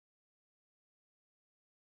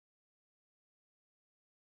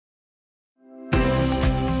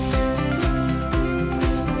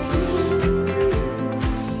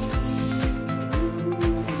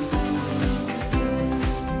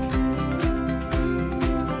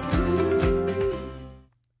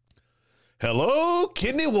Hello,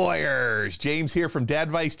 kidney warriors. James here from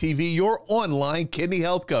Dadvice TV, your online kidney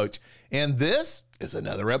health coach. And this is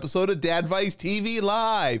another episode of Dadvice TV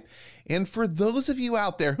Live. And for those of you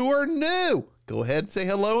out there who are new, go ahead and say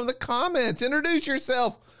hello in the comments. Introduce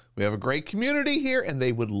yourself. We have a great community here and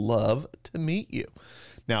they would love to meet you.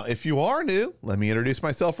 Now, if you are new, let me introduce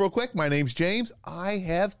myself real quick. My name's James. I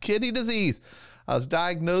have kidney disease. I was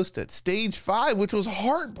diagnosed at stage 5, which was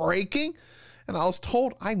heartbreaking. And I was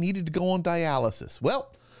told I needed to go on dialysis.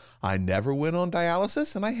 Well, I never went on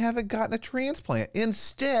dialysis and I haven't gotten a transplant.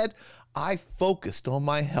 Instead, I focused on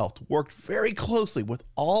my health, worked very closely with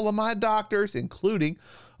all of my doctors, including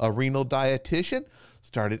a renal dietitian,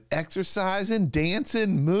 started exercising,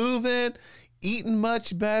 dancing, moving, eating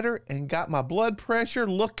much better, and got my blood pressure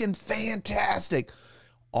looking fantastic.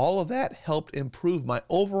 All of that helped improve my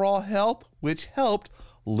overall health, which helped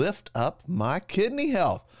lift up my kidney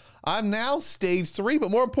health. I'm now stage 3,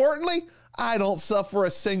 but more importantly, I don't suffer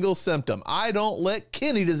a single symptom. I don't let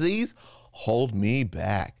kidney disease hold me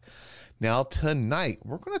back. Now tonight,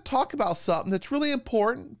 we're going to talk about something that's really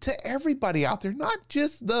important to everybody out there, not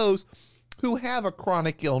just those who have a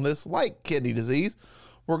chronic illness like kidney disease.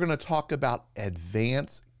 We're going to talk about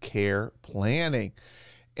advanced care planning.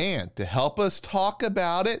 And to help us talk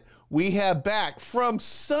about it, we have back from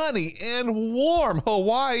sunny and warm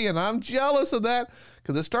Hawaii, and I'm jealous of that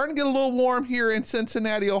because it's starting to get a little warm here in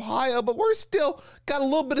Cincinnati, Ohio, but we're still got a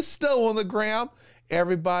little bit of snow on the ground.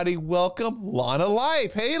 Everybody welcome Lana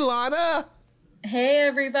Life. Hey, Lana. Hey,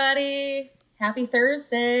 everybody. Happy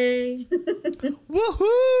Thursday.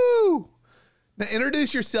 Woohoo! Now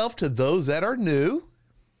introduce yourself to those that are new.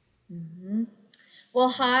 Well,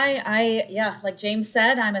 hi. Like James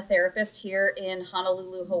said, I'm a therapist here in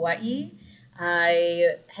Honolulu, Hawaii.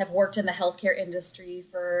 I have worked in the healthcare industry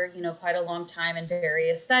for, quite a long time in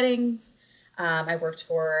various settings. I worked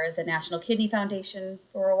for the National Kidney Foundation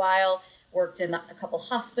for a while, worked in a couple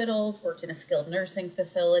hospitals, worked in a skilled nursing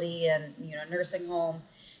facility and, nursing home.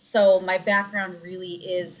 So my background really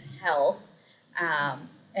is health.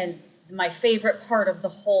 And my favorite part of the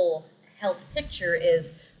whole health picture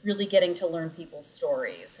is really getting to learn people's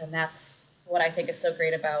stories. And that's what I think is so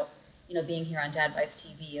great about, being here on Dadvice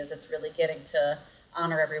TV is it's really getting to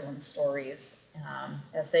honor everyone's stories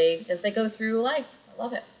as they go through life. I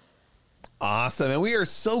love it. Awesome. And we are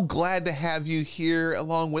so glad to have you here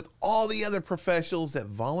along with all the other professionals that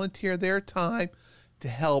volunteer their time to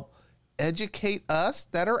help educate us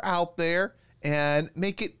that are out there and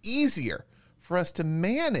make it easier for us to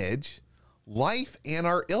manage life and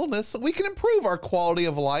our illness so we can improve our quality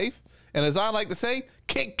of life. And as I like to say,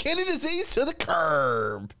 kick kidney disease to the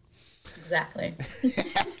curb. Exactly.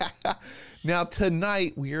 Now,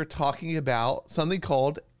 tonight we are talking about something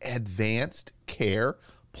called advanced care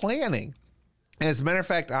planning. As a matter of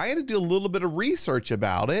fact, I had to do a little bit of research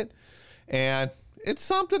about it, and it's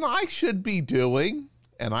something I should be doing,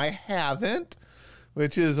 and I haven't.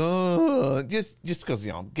 Which is just because,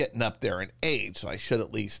 I'm getting up there in age, so I should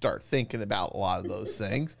at least start thinking about a lot of those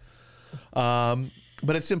things.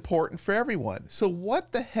 But it's important for everyone. So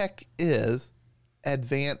what the heck is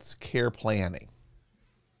advanced care planning?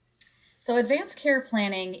 So advanced care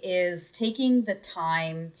planning is taking the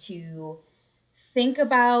time to think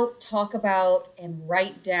about, talk about, and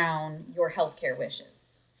write down your healthcare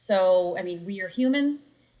wishes. So, we are human,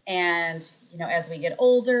 and, as we get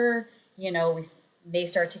older, we may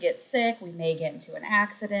start to get sick. We may get into an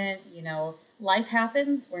accident. Life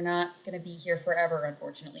happens. We're not going to be here forever,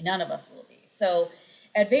 unfortunately. None of us will be. So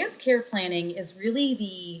advanced care planning is really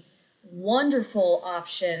the wonderful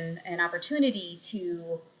option and opportunity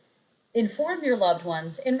to inform your loved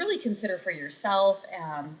ones and really consider for yourself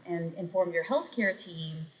and inform your healthcare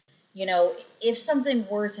team. If something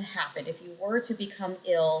were to happen, if you were to become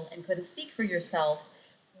ill and couldn't speak for yourself,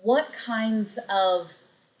 what kinds of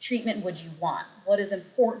treatment would you want? What is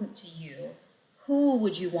important to you? Who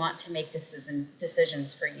would you want to make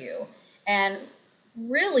decisions for you? And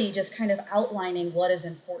really just kind of outlining what is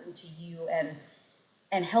important to you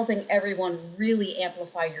and helping everyone really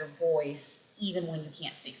amplify your voice even when you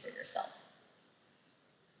can't speak for yourself.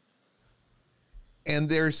 And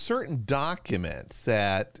there's certain documents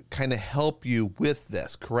that kind of help you with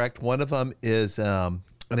this, correct? One of them is an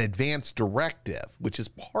Advance Directive, which is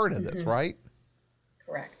part of this, right?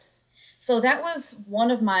 Correct. So that was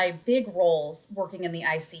one of my big roles working in the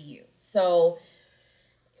ICU. So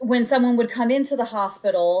when someone would come into the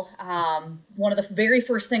hospital, one of the very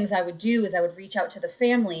first things I would do is I would reach out to the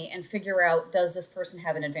family and figure out, does this person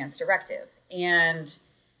have an Advance Directive? And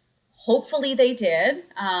hopefully they did.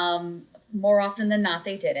 More often than not,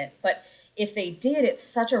 they didn't. But if they did, it's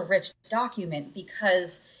such a rich document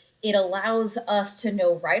because it allows us to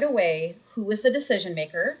know right away who is the decision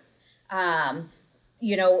maker.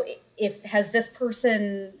 You know, if has this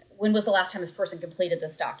person, when was the last time this person completed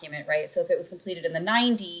this document, right? So if it was completed in the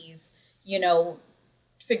 90s, you know,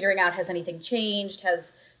 figuring out, has anything changed?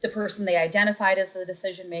 Has the person they identified as the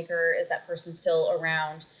decision maker, is that person still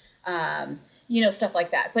around? You know, stuff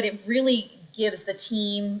like that. But it really gives the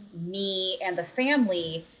team, me, and the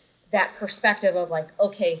family that perspective of like,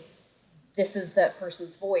 okay, this is the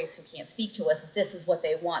person's voice who can't speak to us. This is what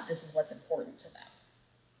they want. This is what's important to them.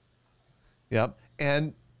 Yep.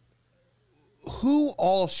 And who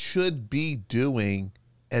all should be doing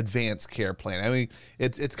advanced care plan? I mean,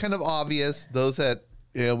 it's kind of obvious. Those that,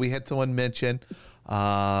 you know, we had someone mention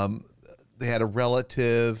they had a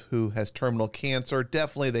relative who has terminal cancer.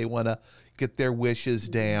 Definitely they want to get their wishes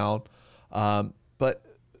down. But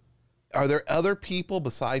are there other people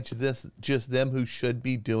besides this, just them, who should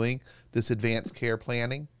be doing this advanced care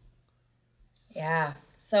planning? Yeah.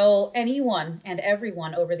 So anyone and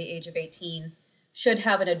everyone over the age of 18 should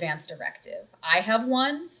have an advance directive. I have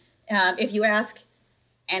one. If you ask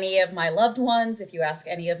any of my loved ones, if you ask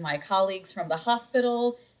any of my colleagues from the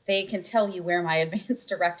hospital, they can tell you where my advance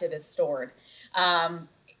directive is stored.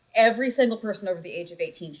 Every single person over the age of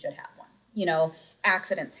 18 should have one. You know,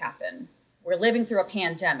 accidents happen. We're living through a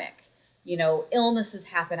pandemic. You know, illnesses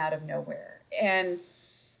happen out of nowhere. And,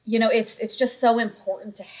 you know, it's just so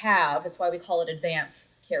important to have. It's why we call it advanced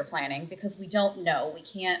care planning, because we don't know. We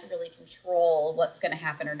can't really control what's going to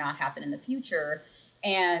happen or not happen in the future.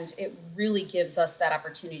 And it really gives us that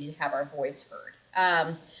opportunity to have our voice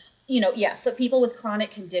heard. You know, so people with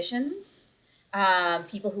chronic conditions,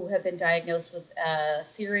 people who have been diagnosed with a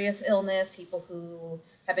serious illness, people who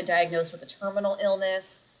have been diagnosed with a terminal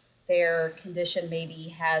illness, their condition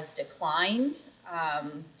maybe has declined.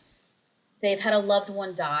 They've had a loved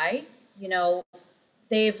one die. You know,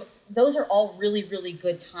 those are all really, really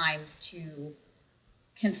good times to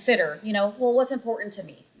consider, you know, well, what's important to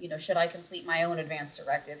me? You know, should I complete my own advance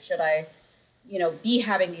directive? Should I, you know, be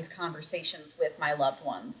having these conversations with my loved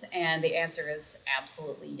ones? And the answer is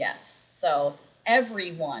absolutely yes. So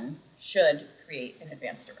everyone should create an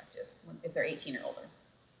advance directive if they're 18 or older.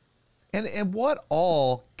 And what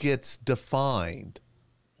all gets defined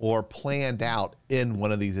or planned out in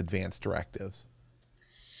one of these advance directives?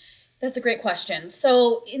 That's a great question.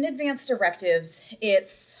 So in advance directives,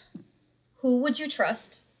 it's who would you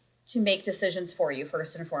trust to make decisions for you,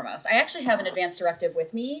 first and foremost. I actually have an advance directive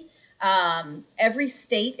with me. Every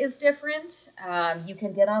state is different. You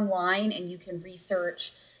can get online and you can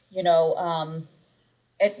research, you know,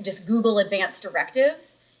 just Google advance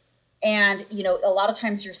directives. And, you know, a lot of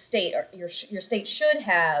times your state should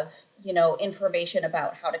have, you know, information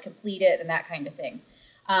about how to complete it and that kind of thing.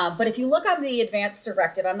 But if you look on the advance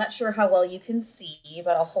directive, I'm not sure how well you can see,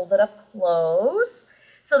 but I'll hold it up close.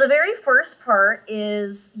 So the very first part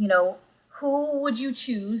is, you know, who would you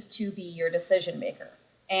choose to be your decision maker?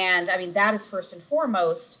 And I mean, that is first and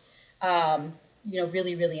foremost, you know,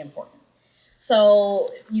 really, really important.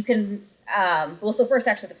 So you can, so first,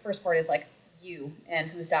 actually, the first part is like you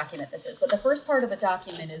and whose document this is. But the first part of the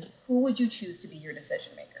document is who would you choose to be your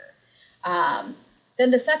decision maker?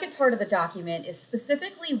 Then the second part of the document is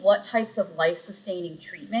specifically what types of life-sustaining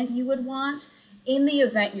treatment you would want in the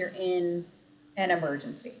event you're in an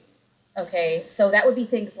emergency. Okay, so that would be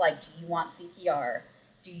things like, do you want CPR?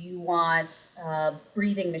 Do you want a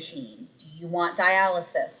breathing machine? Do you want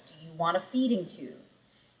dialysis? Do you want a feeding tube?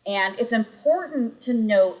 And it's important to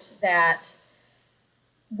note that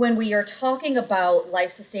when we are talking about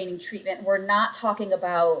life-sustaining treatment, we're not talking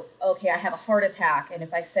about, okay, I have a heart attack, and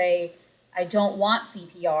if I say I don't want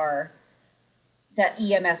CPR, that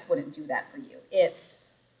EMS wouldn't do that for you. It's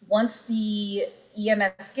once the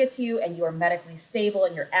EMS gets you and you are medically stable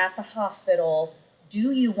and you're at the hospital,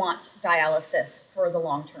 do you want dialysis for the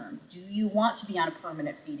long term? Do you want to be on a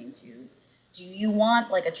permanent feeding tube? Do you want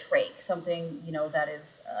like a trach, something, you know, that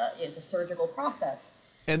is a surgical process?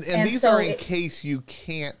 And these are in case you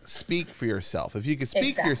can't speak for yourself. If you can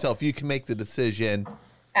speak for yourself, you can make the decision.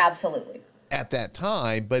 Absolutely. At that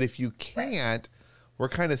time. But if you can't, we're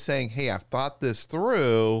kind of saying, hey, I've thought this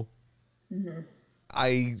through. Mm-hmm.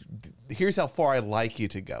 Here's how far I'd like you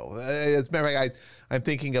to go. As a matter of fact, I'm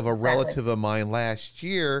thinking of a relative of mine last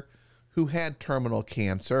year who had terminal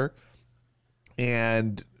cancer.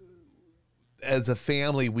 And as a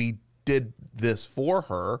family, we did this for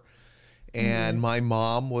her. And my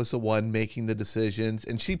mom was the one making the decisions,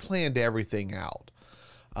 and she planned everything out.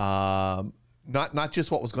 Not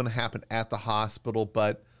just what was going to happen at the hospital,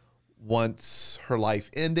 but once her life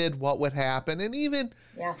ended, what would happen, and even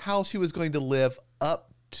how she was going to live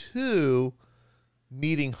up to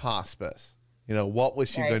needing hospice. You know, what was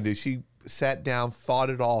she Right. going to do? She sat down, thought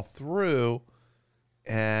it all through,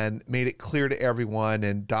 and made it clear to everyone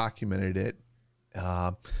and documented it.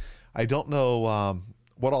 I don't know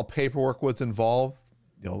what all paperwork was involved.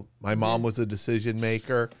 You know, my mom was a decision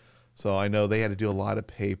maker, so I know they had to do a lot of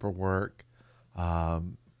paperwork.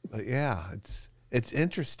 But yeah, it's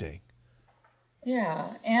interesting.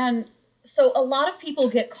 Yeah. And so a lot of people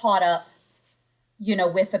get caught up, you know,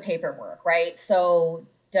 with the paperwork, right? So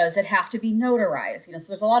does it have to be notarized? You know, so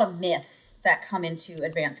there's a lot of myths that come into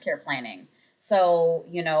advanced care planning. So,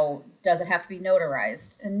 you know, does it have to be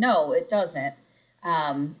notarized? And no, it doesn't.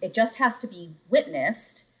 It just has to be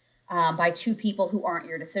witnessed by two people who aren't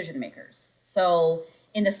your decision makers. So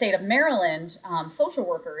in the state of Maryland, social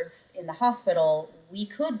workers in the hospital, we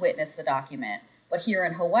could witness the document. But here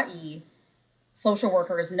in Hawaii, social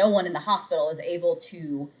workers, no one in the hospital is able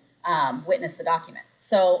to witness the document.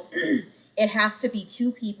 So it has to be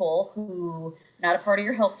two people who are not a part of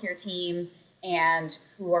your healthcare team and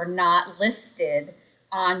who are not listed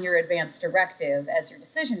on your advance directive as your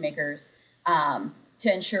decision makers,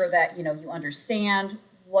 to ensure that, you know, you understand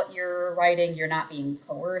what you're writing, you're not being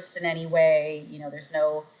coerced in any way, you know, there's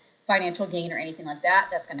no financial gain or anything like that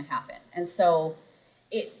that's going to happen. And so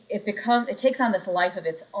it takes on this life of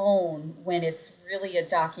its own when it's really a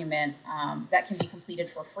document that can be completed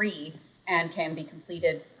for free and can be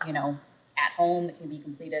completed, you know, at home. It can be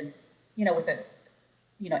completed, you know,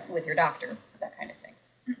 with your doctor, that kind of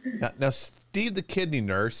thing. Now, Steve, the kidney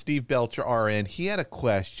nurse, Steve Belcher, RN, he had a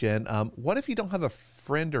question. What if you don't have a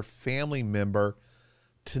friend or family member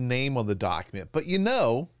to name on the document? But, you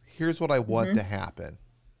know, here's what I want to happen.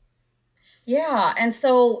 Yeah. And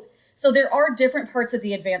so there are different parts of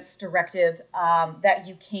the advance directive that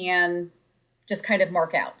you can just kind of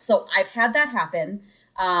mark out. So I've had that happen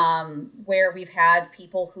where we've had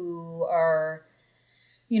people who are,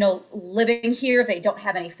 you know, living here, they don't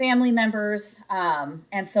have any family members.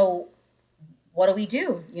 And so what do we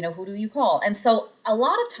do? You know, who do you call? And so a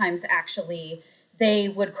lot of times, actually, they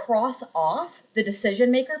would cross off the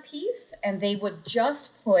decision maker piece and they would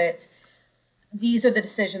just put, these are the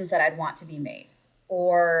decisions that I'd want to be made,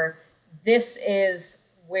 or this is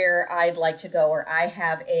where I'd like to go, or I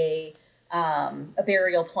have a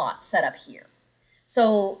burial plot set up here.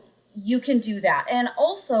 So you can do that. And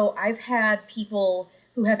also, I've had people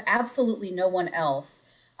who have absolutely no one else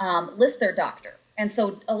list their doctor. And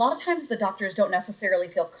so a lot of times the doctors don't necessarily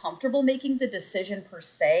feel comfortable making the decision per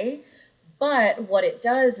se, but what it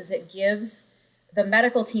does is it gives the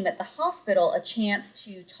medical team at the hospital a chance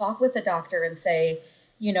to talk with the doctor and say,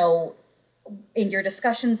 you know, in your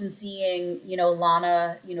discussions and seeing, you know,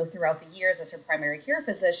 Lana, you know, throughout the years as her primary care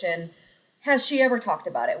physician, has she ever talked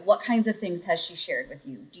about it? What kinds of things has she shared with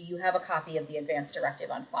you? Do you have a copy of the advance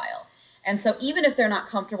directive on file? And so even if they're not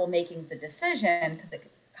comfortable making the decision, because it's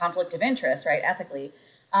conflict of interest, right, ethically,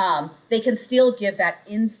 they can still give that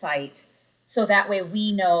insight. So that way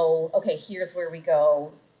we know, okay, here's where we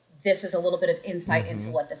go. This is a little bit of insight into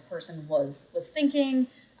what this person was thinking.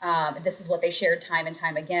 This is what they shared time and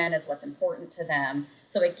time again as what's important to them.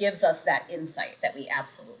 So it gives us that insight that we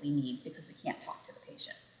absolutely need because we can't talk to the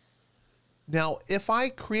patient. Now, if I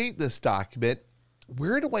create this document,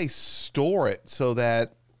 where do I store it so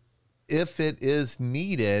that if it is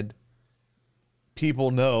needed,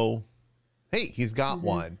 people know, hey, he's got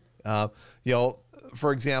one. You know,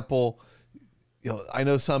 for example, you know, I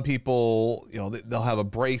know some people, you know, they'll have a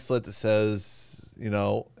bracelet that says, you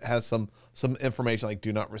know, has some information like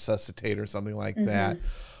do not resuscitate or something like that.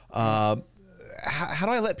 How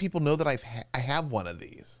do I let people know that I have one of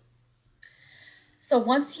these? So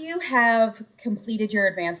once you have completed your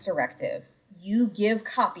advance directive, you give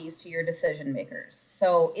copies to your decision makers.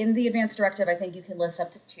 So in the advance directive, I think you can list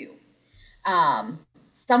up to 2.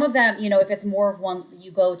 Some of them, you know, if it's more of one,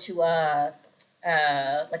 you go to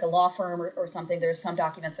like a law firm or something. There's some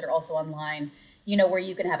documents that are also online, you know, where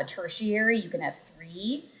you can have a tertiary, you can have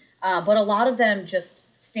 3, but a lot of them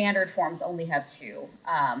just standard forms only have 2.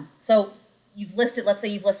 So you've listed, let's say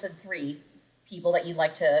you've listed 3 people that you'd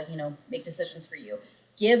like to, you know, make decisions for you.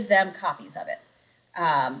 Give them copies of it.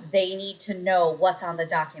 They need to know what's on the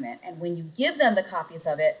document. And when you give them the copies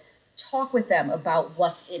of it, talk with them about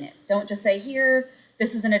what's in it. Don't just say, here,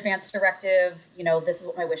 this is an advance directive, you know, this is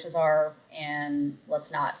what my wishes are, and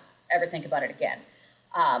let's not ever think about it again.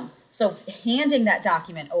 So handing that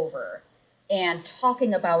document over and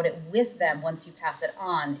talking about it with them once you pass it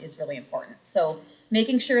on is really important. So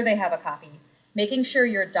making sure they have a copy, making sure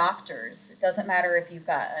your doctors, it doesn't matter if you've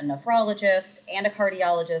got a nephrologist and a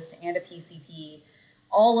cardiologist and a PCP,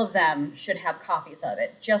 all of them should have copies of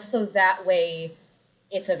it, just so that way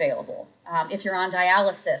it's available. If you're on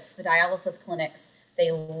dialysis, the dialysis clinics,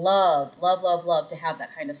 they love, love, love, love to have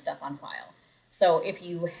that kind of stuff on file. So if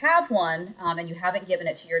you have one and you haven't given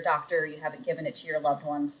it to your doctor, you haven't given it to your loved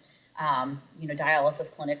ones,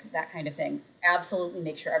 dialysis clinic, that kind of thing, absolutely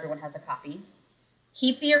make sure everyone has a copy.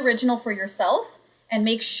 Keep the original for yourself and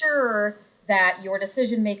make sure that your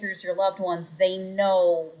decision makers, your loved ones, they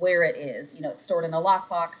know where it is. It's stored in a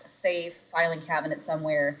lockbox, a safe, filing cabinet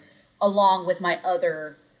somewhere, along with my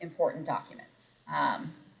other important documents.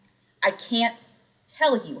 I can't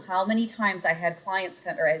tell you how many times I had I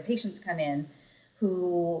had patients come in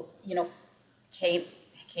who, came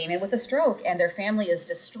in with a stroke and their family is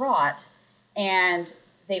distraught and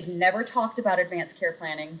they've never talked about advanced care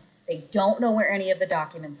planning. They don't know where any of the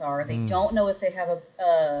documents are. They don't know if they have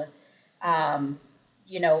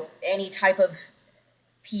any type of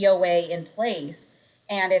POA in place.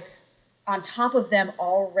 And it's on top of them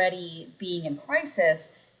already being in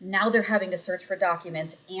crisis. Now they're having to search for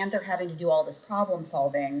documents and they're having to do all this problem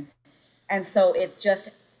solving. And so it just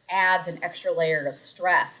adds an extra layer of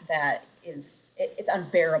stress that it's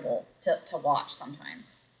unbearable to watch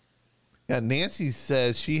sometimes. Yeah, Nancy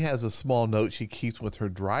says she has a small note she keeps with her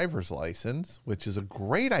driver's license, which is a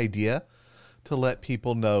great idea to let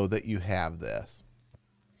people know that you have this.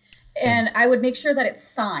 And I would make sure that it's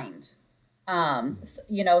signed.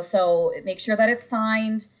 So make sure that it's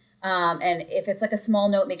signed. And if it's like a small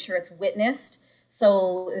note, make sure it's witnessed.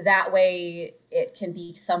 So that way it can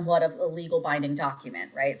be somewhat of a legal binding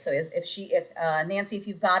document, right? So Nancy, if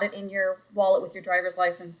you've got it in your wallet with your driver's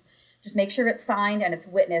license, just make sure it's signed and it's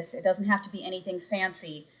witnessed. It doesn't have to be anything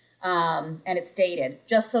fancy, and it's dated,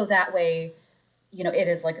 just so that way, it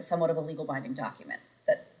is like somewhat of a legal binding document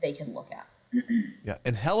that they can look at. Yeah,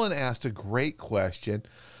 and Helen asked a great question.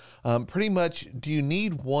 Pretty much, do you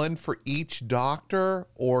need one for each doctor,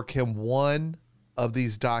 or can one of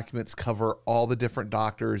these documents cover all the different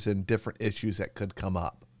doctors and different issues that could come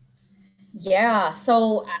up? Yeah,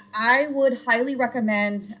 so I would highly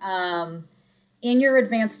recommend in your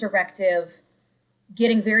advance directive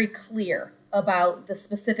getting very clear about the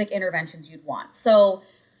specific interventions you'd want. So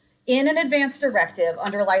in an advance directive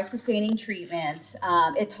under life-sustaining treatment,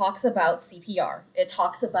 it talks about CPR. It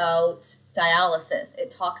talks about dialysis. It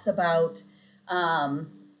talks about,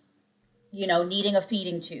 needing a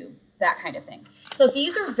feeding tube, that kind of thing. So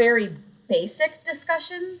these are very basic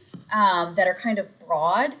discussions that are kind of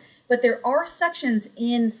broad, but there are sections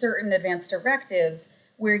in certain advance directives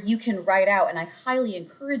where you can write out, and I highly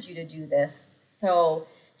encourage you to do this. So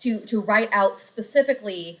to write out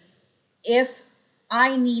specifically, if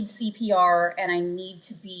I need CPR and I need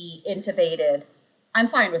to be intubated, I'm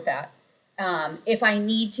fine with that. If I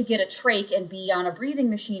need to get a trach and be on a breathing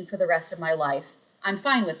machine for the rest of my life, I'm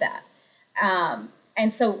fine with that.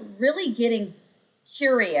 And so really getting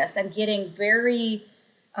curious and getting very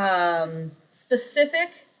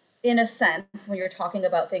specific in a sense when you're talking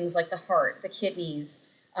about things like the heart, the kidneys,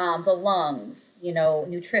 the lungs,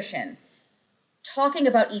 nutrition, talking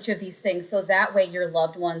about each of these things so that way your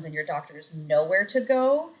loved ones and your doctors know where to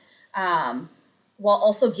go, while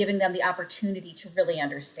also giving them the opportunity to really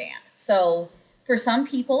understand. So for some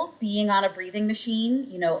people, being on a breathing machine,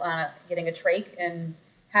 getting a trach and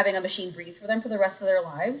having a machine breathe for them for the rest of their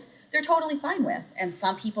lives, they're totally fine with. And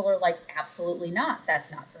some people are like, absolutely not. That's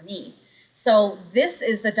not for me. So this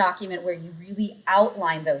is the document where you really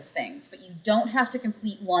outline those things, but you don't have to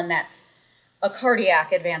complete one that's a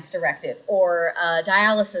cardiac advance directive or a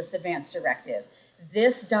dialysis advance directive.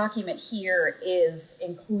 This document here is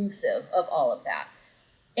inclusive of all of that.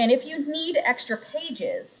 And if you need extra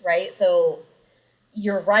pages, right? So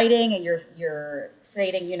you're writing and you're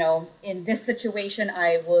stating, in this situation,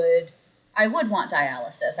 I would want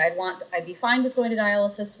dialysis. I'd be fine with going to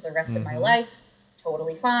dialysis for the rest of my life.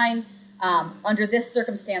 Totally fine. Under this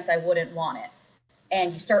circumstance, I wouldn't want it.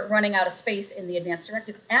 And you start running out of space in the advance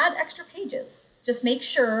directive, add extra pages. Just make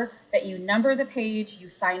sure that you number the page, you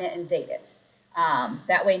sign it and date it.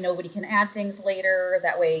 That way nobody can add things later.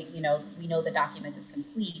 That way, we know the document is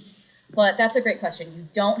complete. But that's a great question. You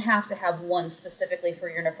don't have to have one specifically for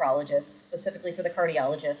your nephrologist, specifically for the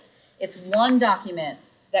cardiologist. It's one document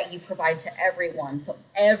that you provide to everyone, so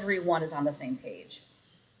everyone is on the same page.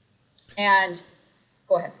 And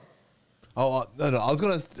go ahead. Oh, no, I was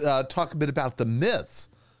going to talk a bit about the myths,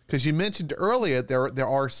 because you mentioned earlier there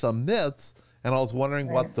are some myths, and I was wondering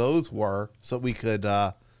what those were, so we could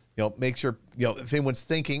make sure if anyone's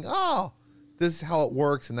thinking, oh, this is how it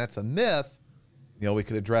works, and that's a myth, we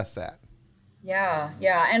could address that. Yeah.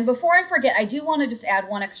 And before I forget, I do want to just add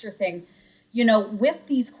one extra thing. With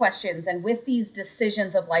these questions and with these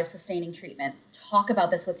decisions of life-sustaining treatment, talk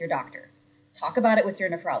about this with your doctor. talk about it with your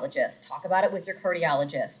nephrologist, talk about it with your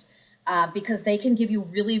cardiologist, because they can give you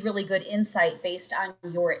really, really good insight based on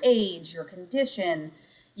your age, your condition,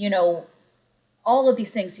 all of these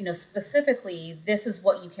things, specifically, this is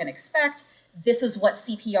what you can expect. This is what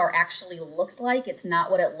CPR actually looks like. It's not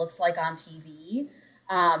what it looks like on TV.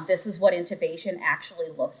 This is what intubation actually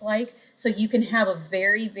looks like. So you can have a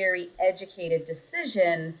very, very educated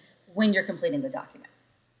decision when you're completing the document.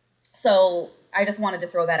 So I just wanted to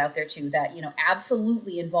throw that out there too, that,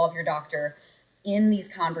 absolutely involve your doctor in these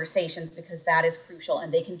conversations, because that is crucial,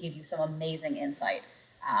 and they can give you some amazing insight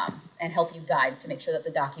and help you guide to make sure that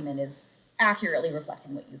the document is accurately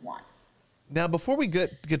reflecting what you want. Now, before we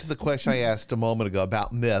get to the question I asked a moment ago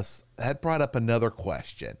about myths, that brought up another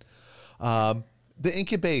question. The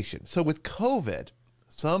incubation. So with COVID,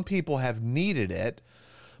 some people have needed it,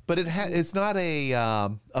 but it's not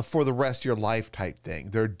a for the rest of your life type thing.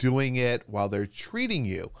 They're doing it while they're treating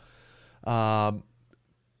you.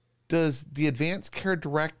 Does the Advance Care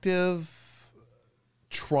Directive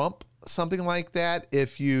trump something like that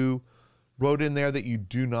if you wrote in there that you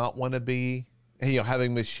do not want to be,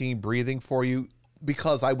 having machine breathing for you?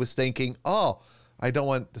 Because I was thinking, I don't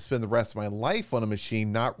want to spend the rest of my life on a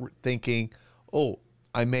machine, not thinking,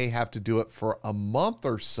 I may have to do it for a month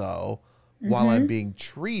or so while I'm being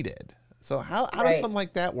treated. So how does something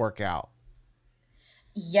like that work out?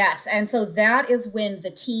 Yes. And so that is when the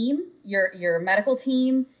team, your medical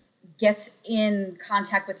team, gets in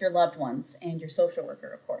contact with your loved ones and your social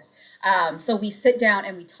worker, of course. So we sit down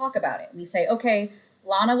and we talk about it. We say, okay,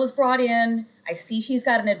 Lana was brought in. I see she's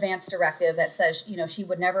got an advance directive that says, she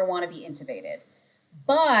would never want to be intubated.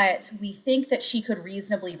 But we think that she could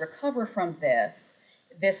reasonably recover from this.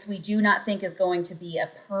 This we do not think is going to be a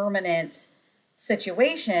permanent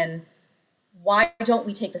situation. Why don't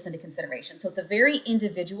we take this into consideration? So it's a very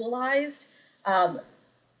individualized,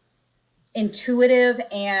 intuitive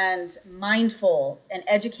and mindful and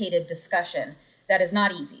educated discussion that is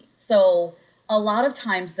not easy. So a lot of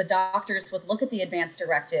times the doctors would look at the advance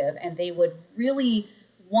directive and they would really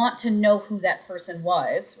want to know who that person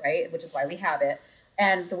was, right? Which is why we have it.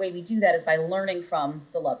 And the way we do that is by learning from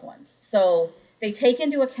the loved ones. So they take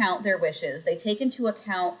into account their wishes. They take into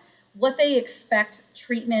account what they expect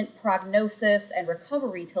treatment, prognosis, and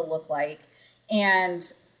recovery to look like,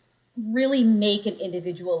 and really make an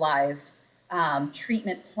individualized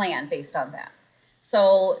treatment plan based on that.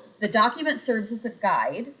 So the document serves as a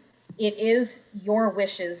guide. It is your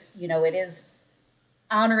wishes, it is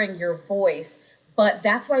honoring your voice, but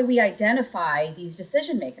that's why we identify these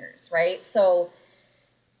decision makers, right? So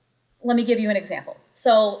let me give you an example.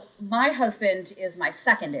 So my husband is my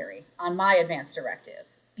secondary on my advance directive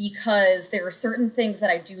because there are certain things that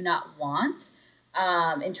I do not want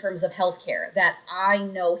in terms of healthcare that I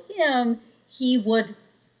know he would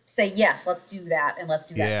say, yes, let's do that. And let's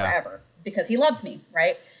do that forever because he loves me.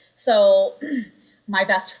 Right. So my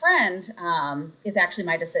best friend is actually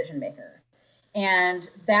my decision maker. And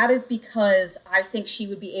that is because I think she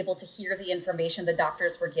would be able to hear the information the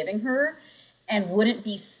doctors were giving her and wouldn't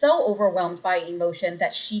be so overwhelmed by emotion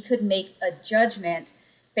that she could make a judgment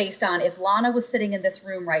based on, if Lana was sitting in this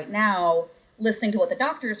room right now, listening to what the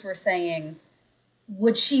doctors were saying,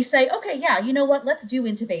 would she say, okay, yeah, you know what, let's do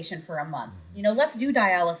intubation for a month. Let's do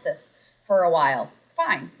dialysis for a while.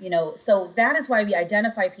 Fine. So that is why we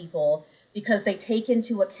identify people, because they take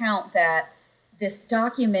into account that this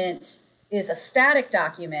document is a static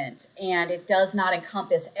document and it does not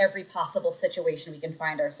encompass every possible situation we can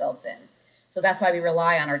find ourselves in. So that's why we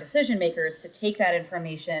rely on our decision makers to take that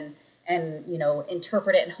information and,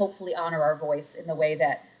 interpret it and hopefully honor our voice in the way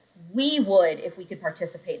that we would if we could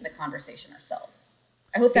participate in the conversation ourselves.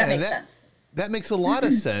 I hope that makes sense. That makes a lot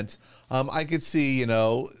of sense. I could see,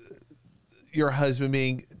 your husband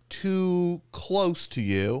being too close to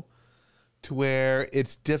you to where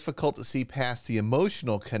it's difficult to see past the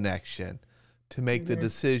emotional connection to make the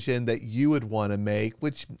decision that you would want to make,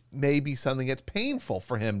 which may be something that's painful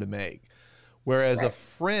for him to make. Whereas a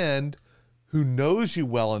friend who knows you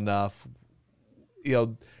well enough,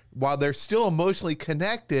 while they're still emotionally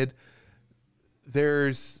connected,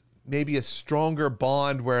 there's maybe a stronger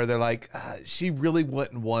bond where they're like, she really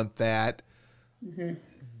wouldn't want that.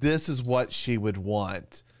 This is what she would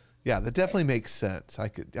want. Yeah, that definitely makes sense. I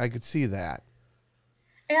could see that.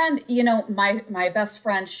 And, my best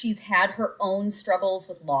friend, she's had her own struggles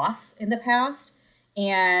with loss in the past.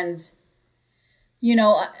 And,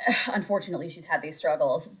 unfortunately, she's had these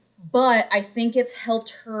struggles. But I think it's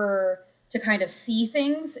helped her to kind of see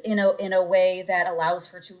things in a way that allows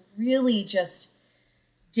her to really just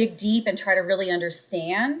dig deep and try to really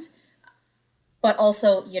understand. But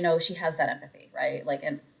also, she has that empathy, right?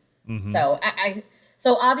 And Mm-hmm.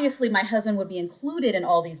 So obviously my husband would be included in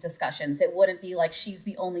all these discussions. It wouldn't be like she's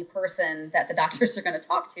the only person that the doctors are going to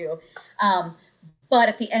talk to. But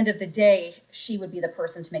at the end of the day, she would be the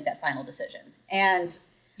person to make that final decision. And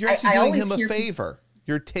you're actually doing him a favor.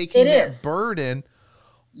 You're taking that burden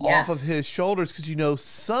off of his shoulders, because you know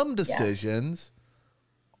some decisions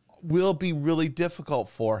will be really difficult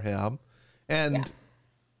for him. And,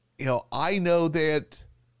 you know, I know that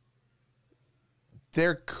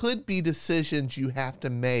there could be decisions you have to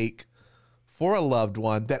make for a loved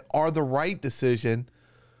one that are the right decision,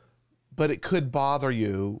 but it could bother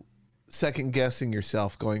you second guessing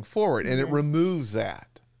yourself going forward. And it removes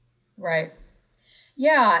that. Right.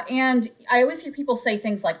 Yeah. And I always hear people say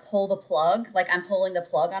things like pull the plug, like I'm pulling the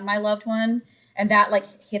plug on my loved one. And that like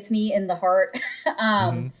hits me in the heart.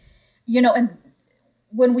 You know, and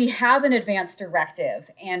when we have an advance directive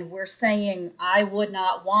and we're saying, I would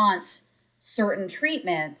not want certain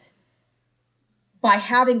treatment, by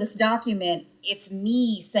having this document, it's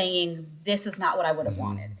me saying, this is not what I would have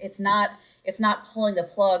wanted. It's not pulling the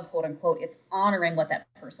plug, quote unquote. It's honoring what that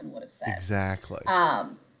person would have said. Exactly.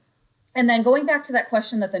 And then going back to that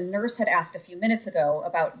question that the nurse had asked a few minutes ago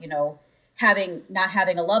about, you know, not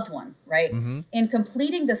having a loved one, right? In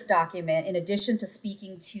completing this document, in addition to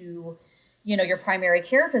speaking to, you know, your primary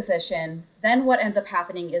care physician, then what ends up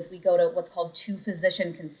happening is we go to what's called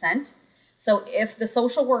two-physician consent. So if the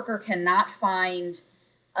social worker cannot find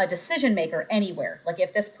a decision maker anywhere, like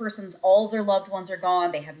if this person's, all their loved ones are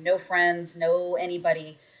gone, they have no friends, no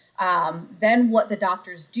anybody, then what the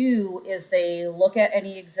doctors do is they look at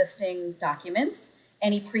any existing documents,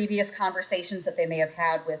 any previous conversations that they may have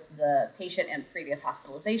had with the patient and previous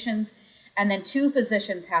hospitalizations, and then two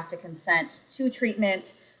physicians have to consent to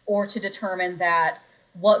treatment or to determine that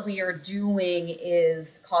what we are doing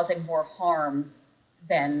is causing more harm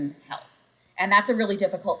than help. And that's a really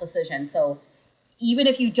difficult decision. So even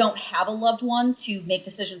if you don't have a loved one to make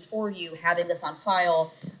decisions for you, having this on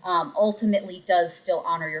file ultimately does still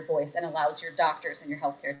honor your voice and allows your doctors and your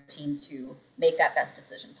healthcare team to make that best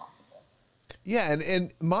decision possible. Yeah,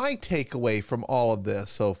 and my takeaway from all of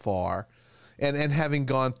this so far, and having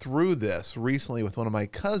gone through this recently with one of my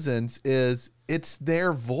cousins, is it's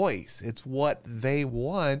their voice. It's what they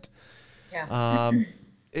want. Yeah.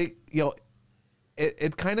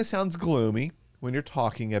 It kind of sounds gloomy when you're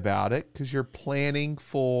talking about it, because you're planning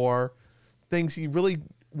for things you really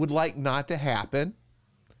would like not to happen.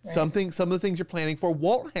 Right. Some of the things you're planning for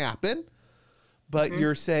won't happen, but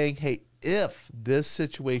you're saying, hey, if this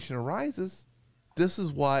situation arises, this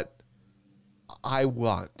is what I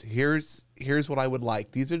want. Here's what I would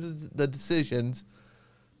like. These are the decisions,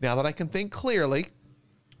 now that I can think clearly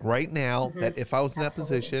right now, that if I was in that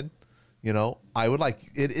position, you know, I would like.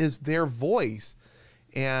 It is their voice.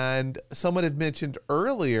 And someone had mentioned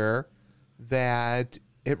earlier that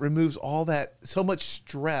it removes all that, so much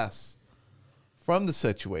stress from the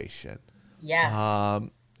situation. Yes.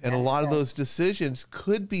 And a lot of those decisions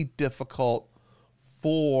could be difficult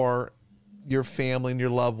for your family and your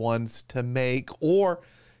loved ones to make, or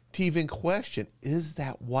to even question, is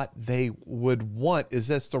that what they would want? Is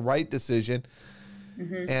this the right decision?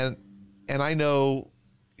 And I know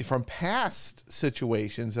from past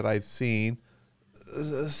situations that I've seen,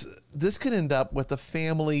 this could end up with a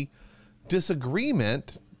family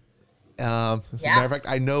disagreement. As a matter of fact,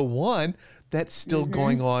 I know one that's still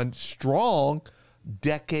going on strong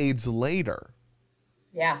decades later.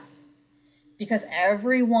 Yeah. Because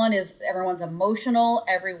everyone's emotional,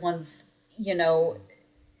 everyone's, you know,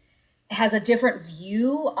 has a different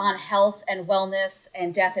view on health and wellness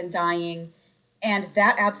and death and dying. And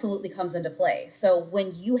that absolutely comes into play. So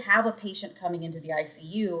when you have a patient coming into the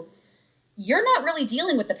ICU, you're not really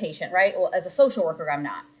dealing with the patient, right? Well, as a social worker, I'm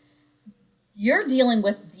not. You're dealing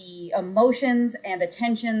with the emotions and the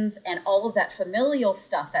tensions and all of that familial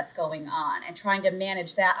stuff that's going on, and trying to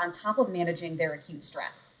manage that on top of managing their acute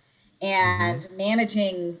stress and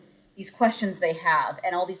managing these questions they have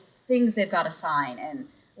and all these things they've got to sign, and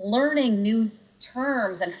learning new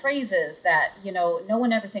terms and phrases that, you know, no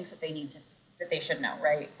one ever thinks that they should know,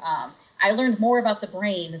 right? I learned more about the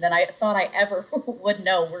brain than I thought I ever would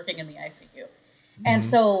know working in the ICU. And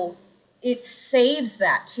so it saves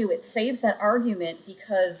that too. It saves that argument,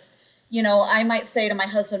 because, you know, I might say to my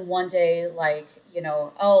husband one day, like, you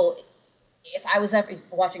know, oh, if I was ever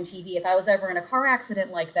watching TV, if I was ever in a car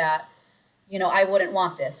accident like that, you know, I wouldn't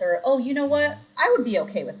want this. Or, oh, you know what? I would be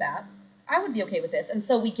okay with that. I would be okay with this. And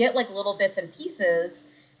so we get like little bits and pieces,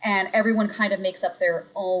 and everyone kind of makes up their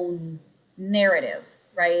own narrative,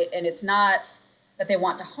 right? And it's not that they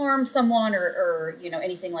want to harm someone or you know,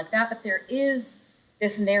 anything like that, but there is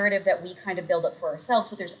this narrative that we kind of build up for ourselves,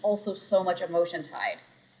 but there's also so much emotion tied,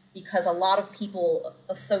 because a lot of people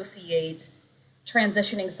associate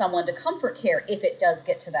transitioning someone to comfort care, if it does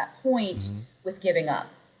get to that point, with giving up.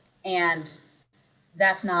 And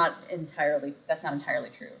that's not entirely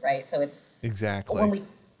true, right? So it's exactly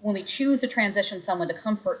when we choose to transition someone to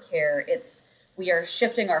comfort care, we are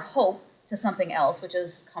shifting our hope to something else, which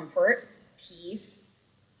is comfort, peace,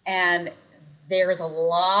 and there's a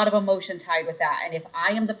lot of emotion tied with that. And if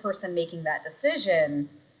I am the person making that decision,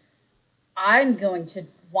 I'm going to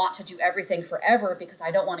want to do everything forever because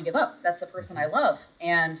I don't want to give up. That's the person I love,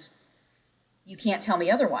 and you can't tell me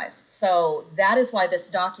otherwise. So that is why this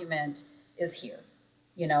document is here.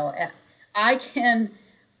 You know, I can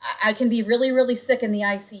be really, really sick in the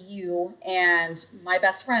ICU, and my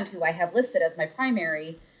best friend, who I have listed as my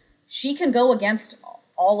primary, she can go against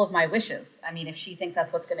all of my wishes. I mean, if she thinks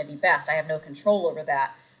that's what's going to be best, I have no control over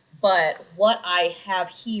that. But what I have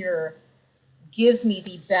here gives me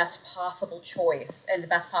the best possible choice and the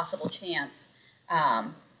best possible chance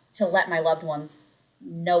to let my loved ones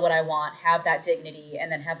know what I want, have that dignity,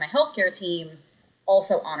 and then have my healthcare team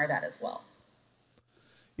also honor that as well.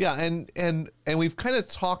 Yeah, and we've kind of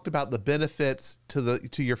talked about the benefits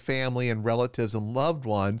to your family and relatives and loved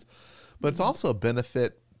ones, but it's also a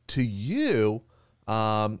benefit to you.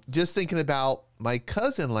 Just thinking about my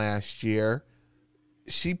cousin last year,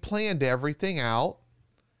 she planned everything out,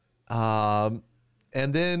 and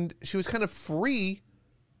then she was kind of free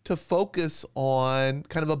to focus on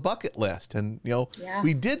kind of a bucket list. And, you know,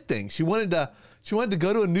 we did things. She wanted to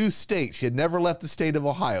go to a new state. She had never left the state of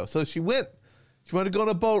Ohio. So she wanted to go on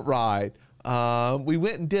a boat ride. We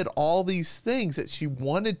went and did all these things that she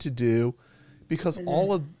wanted to do because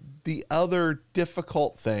all of the other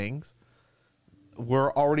difficult things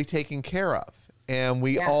were already taken care of. And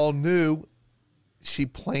we all knew she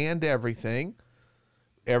planned everything.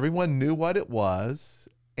 Everyone knew what it was.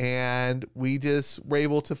 And we just were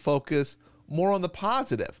able to focus more on the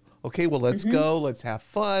positive. Okay, well, let's go. Let's have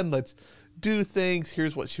fun. Let's do things.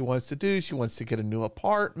 Here's what she wants to do. She wants to get a new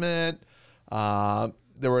apartment.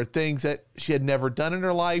 There were things that she had never done in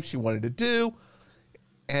her life she wanted to do.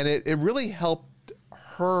 And it really helped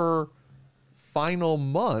her final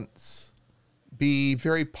months be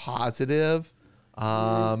very positive,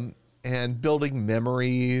 and building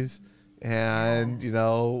memories, and, you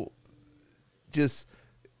know, just,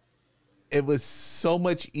 it was so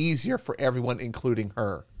much easier for everyone, including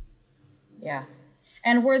her. Yeah.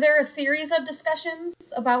 And were there a series of discussions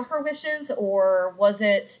about her wishes, or was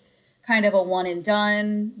it kind of a one and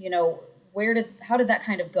done? You know, how did that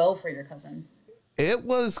kind of go for your cousin? It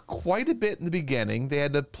was quite a bit in the beginning. They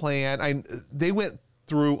had to plan. They went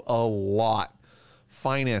through a lot.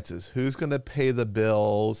 Finances. Who's going to pay the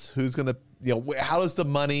bills? Who's going to, you know, how does the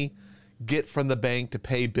money get from the bank to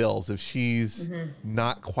pay bills if she's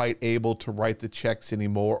not quite able to write the checks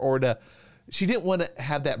anymore, or she didn't want to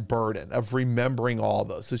have that burden of remembering all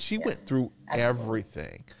those. So she went through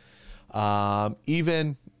everything.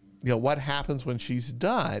 Even, you know, what happens when she's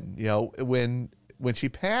done, you know, when she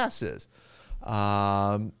passes.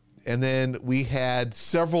 And then we had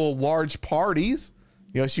several large parties.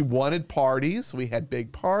 You know, she wanted parties. We had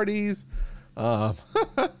big parties. It's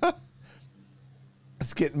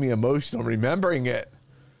getting me emotional remembering it.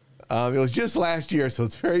 It was just last year, so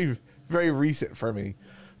it's very, very recent for me.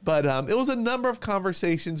 But it was a number of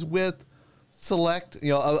conversations with select,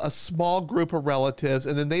 you know, a small group of relatives,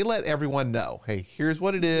 and then they let everyone know, hey, here's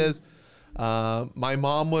what it is. My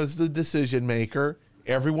mom was the decision maker.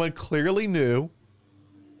 Everyone clearly knew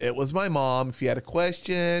it was my mom. If you had a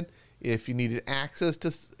question, if you needed access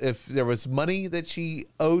to, if there was money that she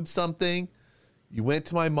owed something, you went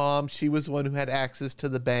to my mom. She was the one who had access to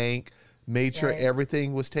the bank, made sure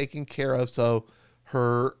everything was taken care of so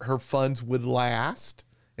her funds would last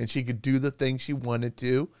and she could do the things she wanted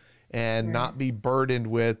to and not be burdened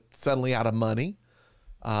with suddenly out of money.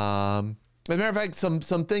 As a matter of fact, some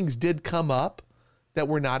things did come up that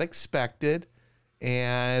were not expected,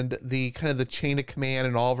 and the kind of the chain of command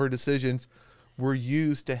and all of her decisions were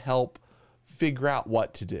used to help figure out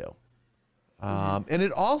what to do. And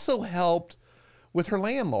it also helped with her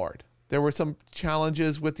landlord. There were some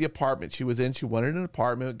challenges with the apartment she was in. She wanted an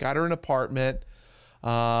apartment, got her an apartment,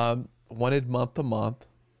 wanted month to month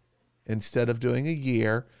instead of doing a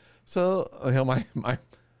year. So, you know,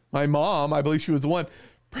 my mom, I believe she was the one,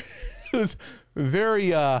 was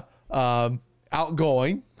very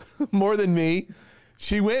outgoing, more than me.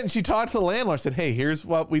 She went and she talked to the landlord, said, hey, here's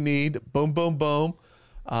what we need. Boom, boom, boom.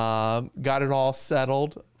 Got it all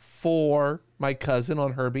settled for my cousin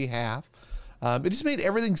on her behalf. It just made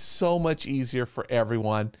everything so much easier for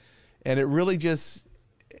everyone. And it really just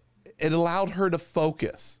it allowed her to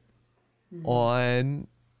focus on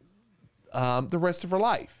the rest of her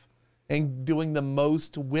life and doing the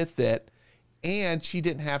most with it. And she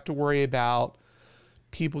didn't have to worry about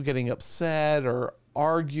people getting upset or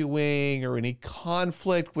arguing or any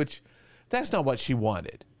conflict, which that's not what she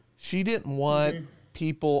wanted. She didn't want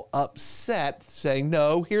people upset saying,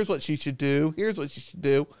 no, here's what she should do. Here's what she should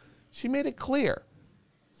do. She made it clear.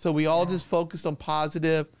 So we all just focused on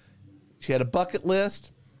positive. She had a bucket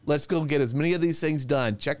list. Let's go get as many of these things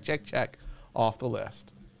done. Check, check, check off the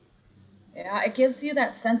list. Yeah, it gives you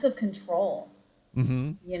that sense of control,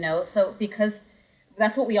 you know, so because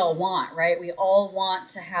that's what we all want, right? We all want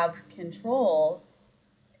to have control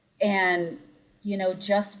and, you know,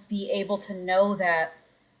 just be able to know that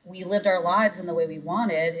we lived our lives in the way we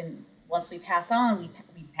wanted. And once we pass on,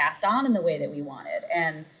 we passed on in the way that we wanted.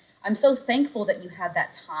 And I'm so thankful that you had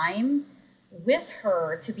that time with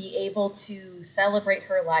her to be able to celebrate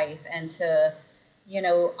her life and to, you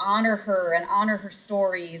know, honor her and honor her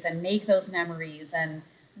stories and make those memories and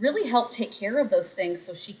really help take care of those things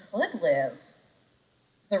so she could live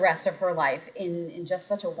the rest of her life in just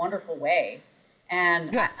such a wonderful way.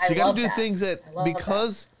 And yeah, I she got love to do that. things that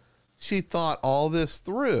because she thought all this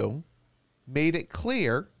through, made it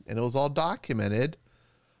clear, and it was all documented.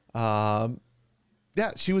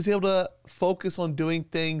 Yeah, she was able to focus on doing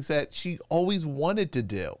things that she always wanted to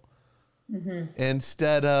do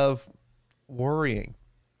instead of worrying.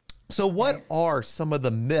 So what are some of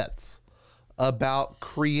the myths about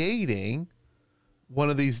creating one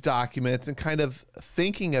of these documents and kind of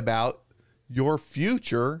thinking about your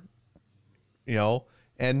future, you know,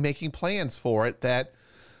 and making plans for it that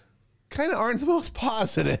kind of aren't the most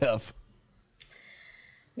positive?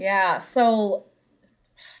 Yeah. So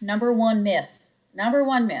number one myth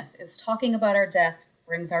is talking about our death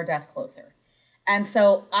brings our death closer. And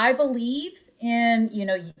so I believe in, you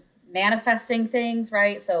know, manifesting things,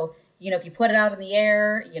 right? So, you know, if you put it out in the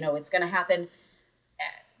air, you know, it's going to happen.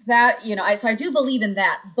 That, you know, so I do believe in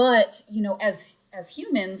that. But, you know, as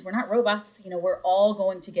humans, we're not robots. You know, we're all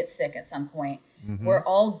going to get sick at some point. We're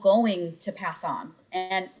all going to pass on.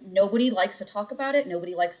 And nobody likes to talk about it.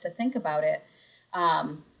 Nobody likes to think about it.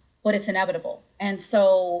 But it's inevitable. And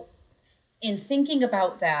so in thinking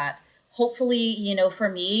about that, hopefully, you know, for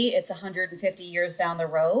me, it's 150 years down the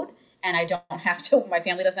road and I don't have to, my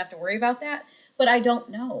family doesn't have to worry about that. But I don't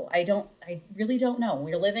know. I really don't know.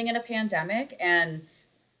 We're living in a pandemic and,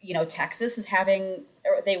 you know, Texas is having,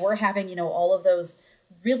 or they were having, you know, all of those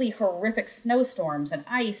really horrific snowstorms and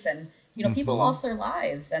ice and, you know, people lost their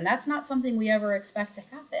lives and that's not something we ever expect to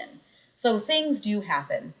happen. So things do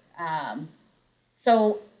happen.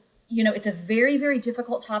 So, you know, it's a very, very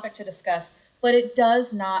difficult topic to discuss, but it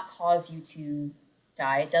does not cause you to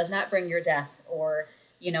die. It does not bring your death or,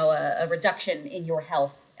 you know, a reduction in your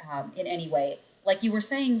health in any way. Like you were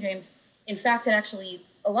saying, James, in fact, it actually,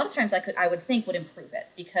 a lot of times I would think would improve it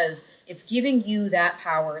because it's giving you that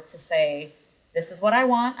power to say, this is what I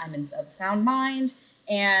want. I'm in of sound mind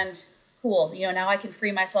and cool. You know, now I can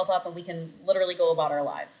free myself up and we can literally go about our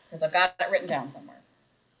lives because I've got it written down somewhere.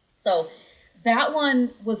 So that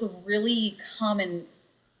one was a really common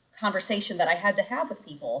conversation that I had to have with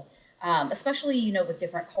people, especially, you know, with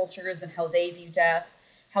different cultures and how they view death,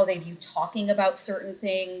 how they view talking about certain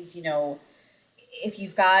things. You know, if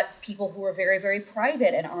you've got people who are very, very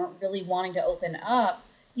private and aren't really wanting to open up,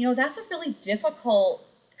 you know, that's a really difficult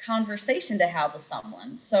conversation to have with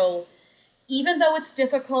someone. So even though it's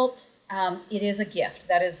difficult, it is a gift.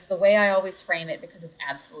 That is the way I always frame it because it's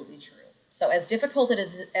absolutely true. So as difficult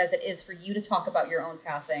as it is for you to talk about your own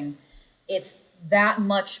passing, it's that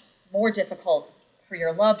much more difficult for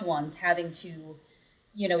your loved ones having to,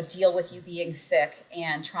 you know, deal with you being sick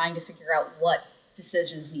and trying to figure out what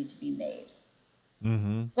decisions need to be made.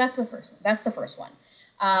 So that's the first one. That's the first one.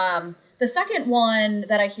 The second one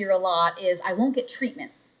that I hear a lot is I won't get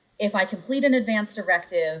treatment if I complete an advance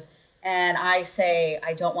directive and I say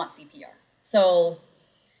I don't want CPR. So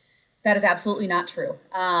that is absolutely not true.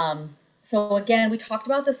 So again, we talked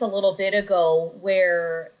about this a little bit ago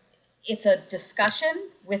where it's a discussion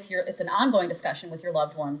with it's an ongoing discussion with your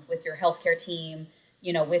loved ones, with your healthcare team,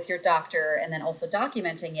 you know, with your doctor, and then also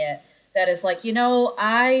documenting it. That is like, you know,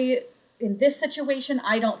 in this situation,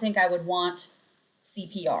 I don't think I would want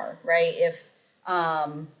CPR, right? If,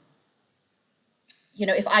 you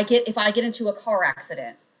know, if I get into a car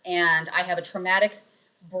accident and I have a traumatic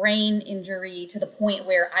brain injury to the point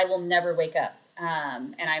where I will never wake up,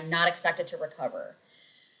 and I'm not expected to recover,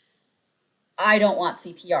 I don't want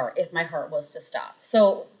CPR if my heart was to stop.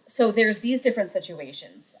 So there's these different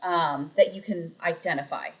situations that you can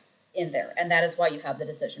identify in there, and that is why you have the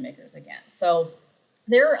decision makers again. So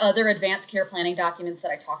There are other advanced care planning documents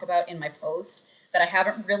that I talk about in my post that I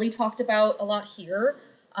haven't really talked about a lot here.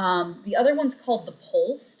 The other one's called the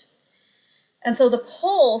POLST. And so the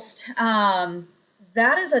POLST,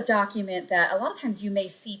 that is a document that a lot of times you may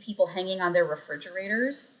see people hanging on their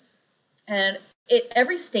refrigerators. And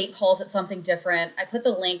every state calls it something different. I put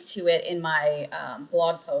the link to it in my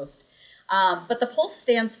blog post. But the POLST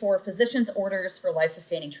stands for Physician's Orders for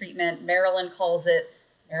Life-Sustaining Treatment. Maryland calls it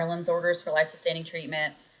Maryland's Orders for Life-Sustaining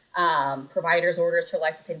Treatment. Providers' Orders for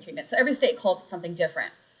Life-Sustaining Treatment. So every state calls it something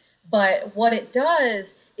different. But what it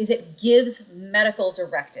does is it gives medical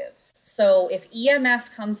directives. So if EMS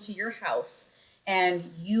comes to your house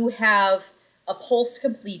and you have a POLST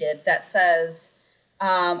completed that says,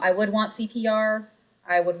 I would want CPR,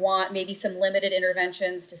 I would want maybe some limited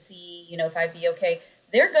interventions to see, if I'd be okay,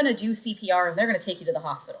 they're going to do CPR and they're going to take you to the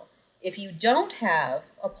hospital. If you don't have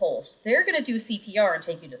a POLST, they're going to do CPR and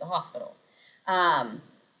take you to the hospital.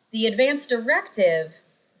 The Advance Directive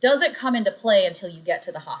doesn't come into play until you get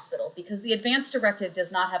to the hospital because the Advance Directive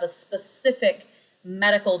does not have a specific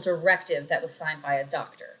medical directive that was signed by a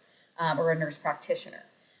doctor or a nurse practitioner.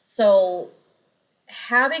 So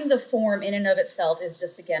having the form in and of itself is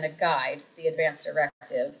just, again, a guide, the Advance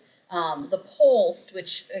Directive. The POLST,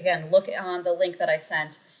 which, again, look on the link that I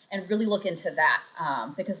sent and really look into that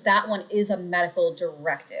because that one is a medical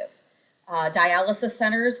directive. Dialysis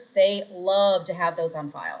centers, they love to have those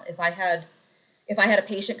on file. If I had a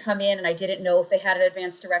patient come in and I didn't know if they had an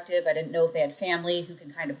Advance Directive, I didn't know if they had family who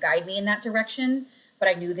can kind of guide me in that direction, but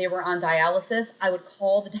I knew they were on dialysis, I would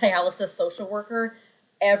call the dialysis social worker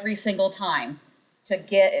every single time to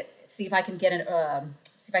see if I can get a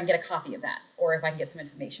copy of that or if I can get some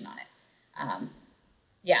information on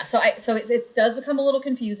it. So it does become a little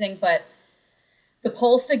confusing, but the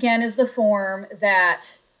POLST again is the form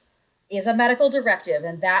that is a medical directive,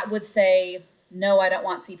 and that would say, no, I don't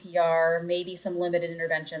want CPR, maybe some limited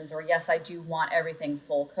interventions, or yes, I do want everything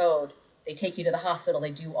full code. They take you to the hospital,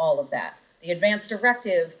 they do all of that. The Advance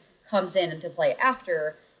Directive comes into play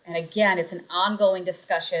after, and again, it's an ongoing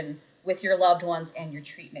discussion with your loved ones and your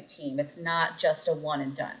treatment team. It's not just a one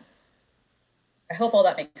and done. I hope all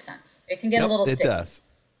that makes sense. It can get a little sticky. It does.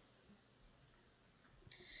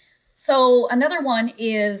 So another one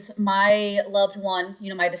is my loved one,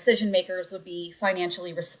 my decision makers would be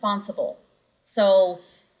financially responsible. So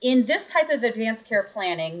in this type of advanced care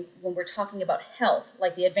planning, when we're talking about health,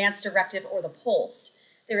 like the Advance Directive or the POLST,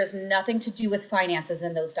 there is nothing to do with finances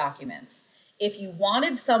in those documents. If you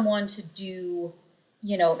wanted someone to do,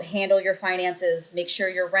 handle your finances, make sure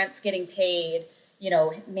your rent's getting paid,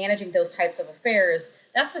 managing those types of affairs,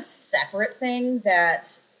 that's a separate thing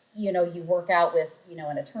that, you work out with,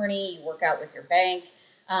 an attorney, you work out with your bank.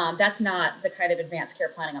 That's not the kind of advanced care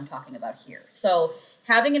planning I'm talking about here. So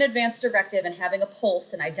having an Advance Directive and having a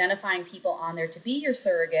POLST and identifying people on there to be your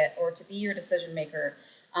surrogate or to be your decision maker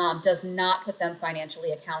does not put them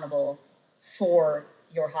financially accountable for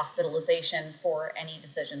your hospitalization, for any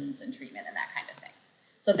decisions and treatment and that kind of thing.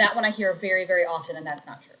 So that one I hear very, very often, and that's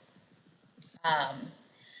not true.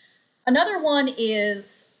 Another one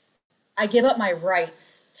is I give up my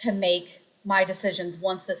rights to make my decisions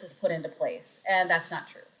once this is put into place, and that's not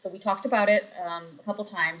true. So we talked about it a couple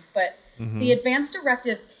times, but the Advance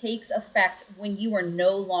Directive takes effect when you are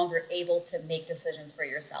no longer able to make decisions for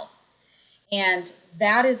yourself. And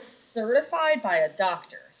that is certified by a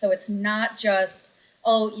doctor. So it's not just,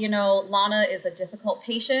 Lana is a difficult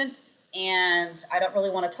patient and I don't really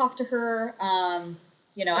want to talk to her. I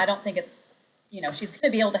don't think it's, she's going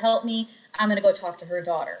to be able to help me. I'm going to go talk to her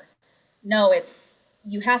daughter. No,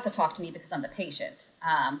 you have to talk to me because I'm the patient.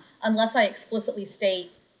 Unless I explicitly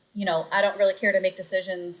state, I don't really care to make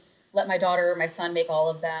decisions. Let my daughter or my son make all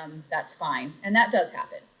of them. That's fine. And that does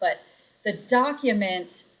happen. But the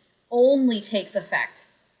document only takes effect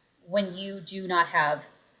when you do not have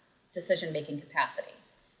decision-making capacity.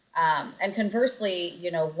 And conversely,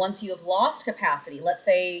 once you have lost capacity, let's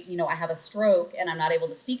say, I have a stroke and I'm not able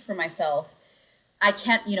to speak for myself, I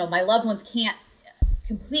can't, my loved ones can't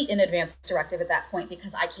complete an Advance Directive at that point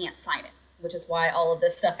because I can't sign it, which is why all of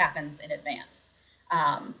this stuff happens in advance.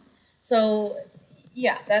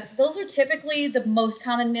 Those are typically the most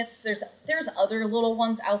common myths. There's other little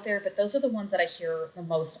ones out there, but those are the ones that I hear the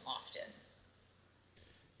most often.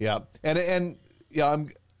 Yeah. And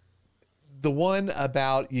the one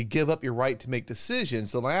about you give up your right to make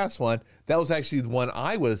decisions, the last one, that was actually the one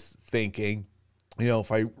I was thinking,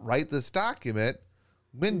 if I write this document,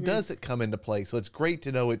 when does it come into play? So it's great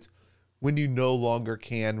to know it's when you no longer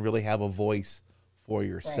can really have a voice for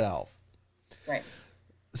yourself. Right.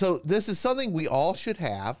 So this is something we all should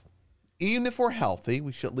have. Even if we're healthy,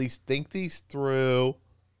 we should at least think these through,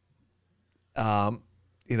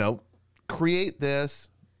 you know, create this,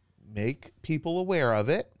 make people aware of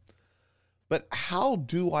it. But how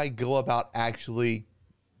do I go about actually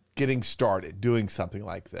getting started doing something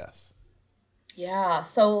like this? Yeah,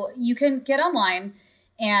 so you can get online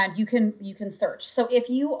and you can search. So if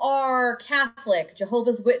you are Catholic,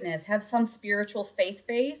 Jehovah's Witness, have some spiritual faith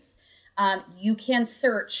base, you can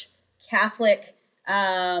search Catholic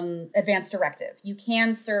Advance Directive. You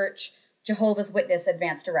can search Jehovah's Witness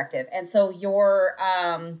Advance Directive, and so your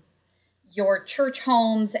church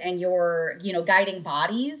homes and your guiding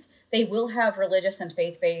bodies, they will have religious and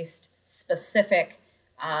faith-based specific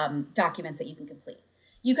documents that you can complete.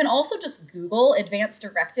 You can also just Google advanced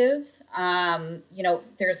directives.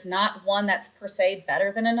 There's not one that's per se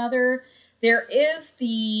better than another. There is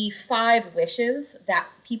the 5 wishes. That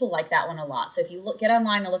people like that one a lot. So if you get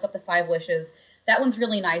online and look up the 5 wishes, that one's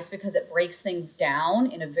really nice because it breaks things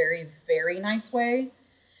down in a very, very nice way.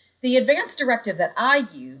 The advanced directive that I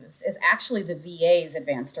use is actually the VA's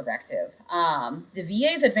advanced directive. The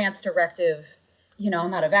VA's advanced directive,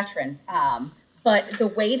 I'm not a veteran, but the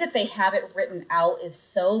way that they have it written out is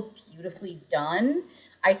so beautifully done.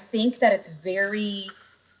 I think that it's very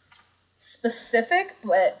specific,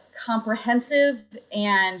 but comprehensive,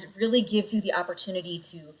 and really gives you the opportunity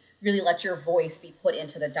to really let your voice be put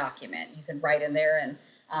into the document. You can write in there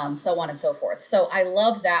and so on and so forth. So I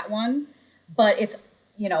love that one, but it's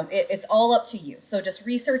all up to you. So just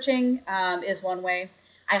researching is one way.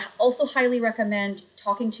 I also highly recommend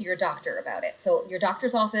talking to your doctor about it. So your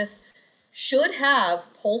doctor's office should have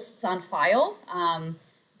posts on file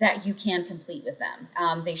that you can complete with them.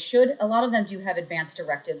 A lot of them do have advanced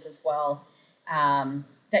directives as well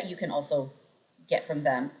that you can also get from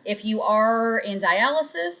them. If you are in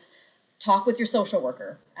dialysis, talk with your social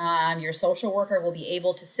worker. Your social worker will be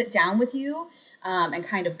able to sit down with you and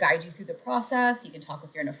kind of guide you through the process. You can talk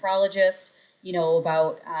with your nephrologist,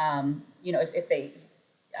 about, if they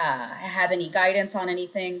have any guidance on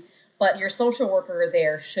anything. But your social worker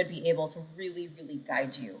there should be able to really, really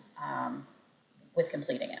guide you with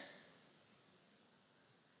completing it.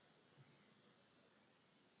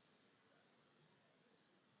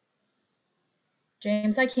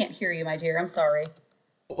 James, I can't hear you, my dear. I'm sorry.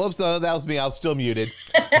 Whoops, no, that was me. I was still muted.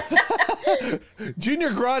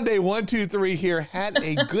 Junior Grande 123 here had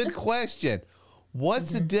a good question.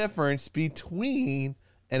 What's the difference between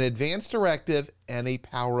an advance directive and a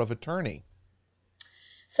power of attorney?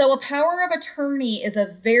 So a power of attorney is a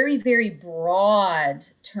very, very broad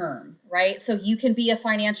term, right? So you can be a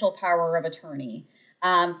financial power of attorney.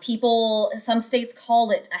 Some states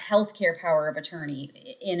call it a healthcare power of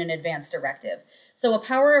attorney in an advance directive. So a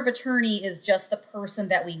power of attorney is just the person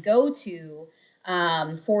that we go to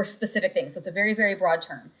for specific things. So it's a very, very broad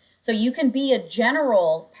term. So you can be a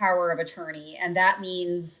general power of attorney, and that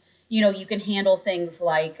means, you can handle things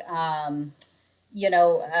like,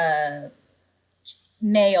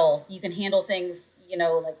 mail. You can handle things,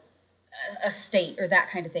 like a state or that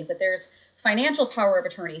kind of thing. But there's financial power of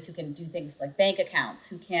attorneys who can do things like bank accounts,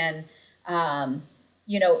 who can,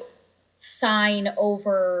 sign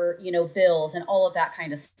over, bills and all of that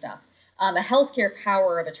kind of stuff. A healthcare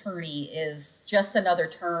power of attorney is just another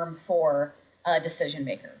term for a decision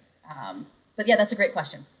maker. But yeah, that's a great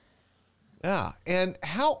question. Yeah. And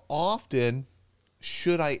how often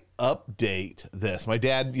should I update this? My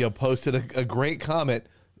dad, posted a great comment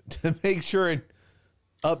to make sure and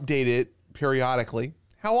update it periodically.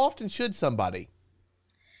 How often should somebody?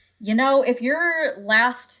 If your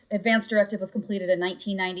last advance directive was completed in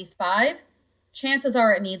 1995, chances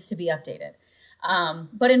are it needs to be updated.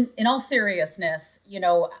 But in all seriousness,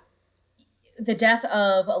 the death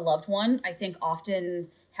of a loved one, I think often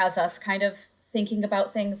has us kind of thinking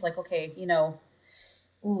about things like, okay,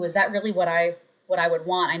 is that really what I would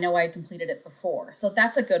want? I know I had completed it before. So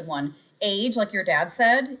that's a good one. Age, like your dad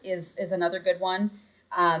said, is another good one.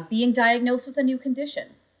 Being diagnosed with a new condition,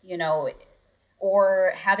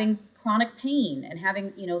 or having chronic pain and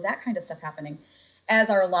having, that kind of stuff happening. As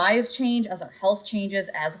our lives change, as our health changes,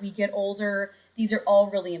 as we get older, these are all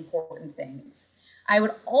really important things. I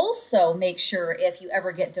would also make sure if you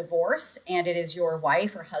ever get divorced and it is your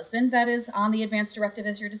wife or husband that is on the advance directive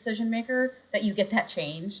as your decision maker, that you get that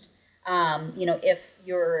changed. If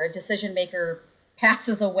your decision maker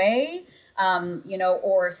passes away,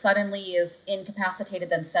 or suddenly is incapacitated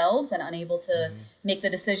themselves and unable to make the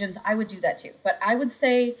decisions, I would do that too. But I would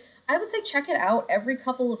say check it out every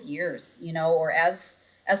couple of years, or as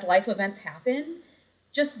life events happen.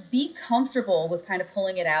 Just be comfortable with kind of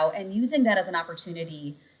pulling it out and using that as an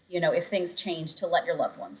opportunity, if things change, to let your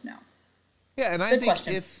loved ones know. Yeah, and I think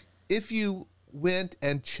if you went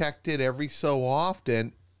and checked it every so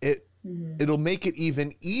often, it it'll make it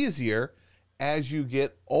even easier as you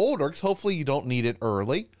get older, because hopefully you don't need it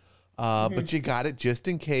early, but you got it just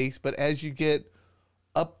in case. But as you get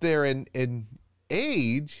up there in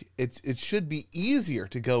age, it should be easier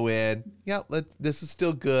to go in. Yeah, this is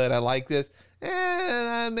still good. I like this.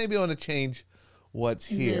 And maybe I want to change what's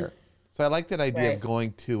here. So I like that idea of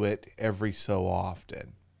going to it every so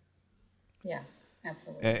often. Yeah,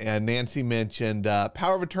 absolutely. And Nancy mentioned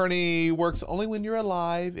power of attorney works only when you're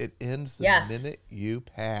alive. It ends the minute you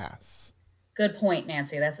pass. Good point,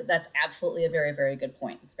 Nancy. That's absolutely a very, very good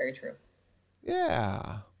point. It's very true.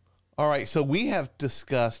 Yeah. All right. So we have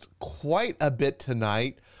discussed quite a bit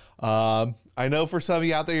tonight. I know for some of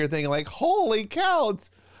you out there, you're thinking like, holy cow,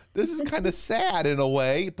 this is kind of sad in a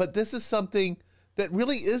way, but this is something that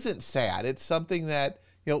really isn't sad. It's something that,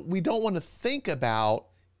 we don't want to think about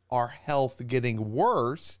our health getting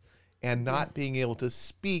worse and not being able to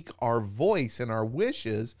speak our voice and our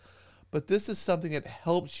wishes. But this is something that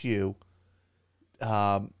helps you,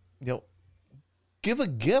 give a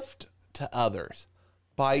gift to others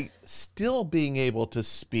by still being able to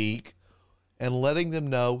speak and letting them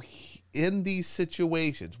know in these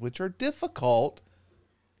situations, which are difficult,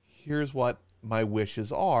 here's what my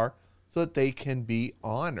wishes are, so that they can be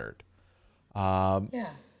honored. And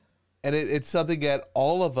it's something that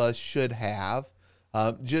all of us should have.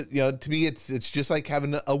 To me, it's just like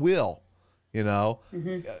having a will.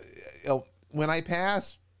 When I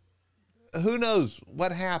pass, who knows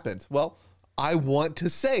what happens? Well, I want to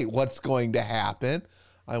say what's going to happen.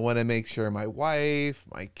 I want to make sure my wife,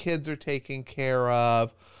 my kids are taken care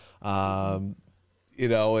of. And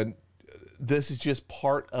this is just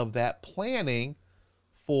part of that planning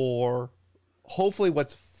for hopefully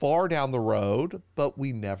what's far down the road, but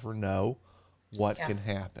we never know what can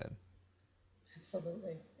happen.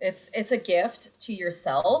 Absolutely. It's a gift to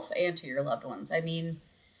yourself and to your loved ones. I mean,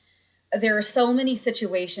 there are so many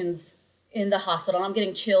situations in the hospital, I'm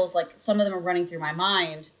getting chills, like some of them are running through my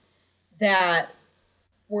mind, that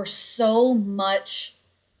were so much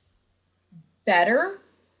better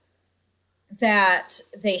that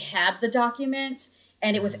they had the document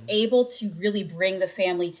and it was able to really bring the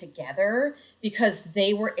family together because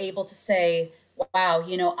they were able to say, wow,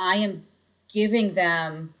 I am giving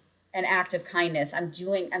them an act of kindness. I'm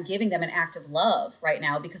giving them an act of love right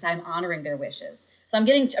now because I'm honoring their wishes. So I'm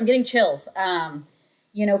getting chills,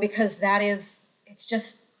 because it's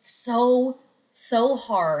just so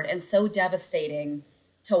hard and so devastating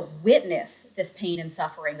to witness this pain and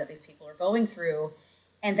suffering that these people are going through.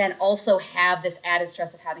 And then also have this added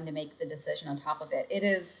stress of having to make the decision on top of it.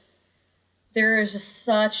 There is just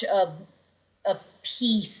such a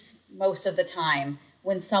peace most of the time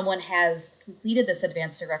when someone has completed this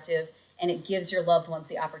advance directive and it gives your loved ones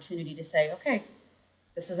the opportunity to say, okay,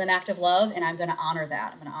 this is an act of love and I'm going to honor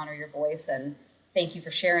that. I'm going to honor your voice and thank you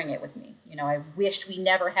for sharing it with me. I wished we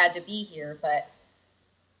never had to be here, but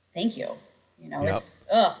thank you. Yeah,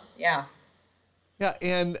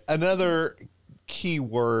 and another key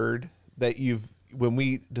word that when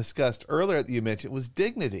we discussed earlier that you mentioned was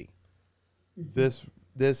dignity.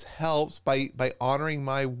 This helps by honoring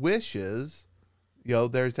my wishes.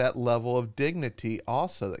 There's that level of dignity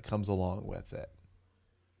also that comes along with it.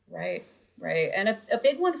 Right. And a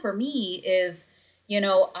big one for me is,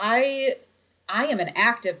 I am an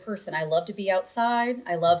active person. I love to be outside.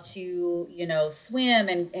 I love to, swim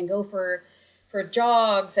and go for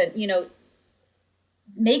jogs and,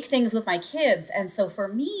 make things with my kids. And so for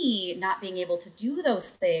me, not being able to do those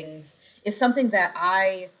things is something that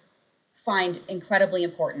I find incredibly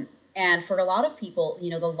important. And for a lot of people,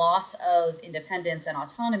 the loss of independence and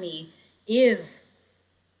autonomy is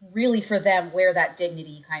really for them where that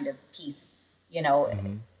dignity kind of piece,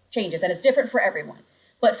 changes. And it's different for everyone.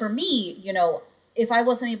 But for me, if I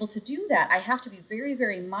wasn't able to do that, I have to be very,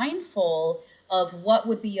 very mindful of what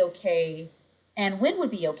would be okay and when would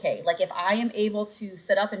be okay. Like if I am able to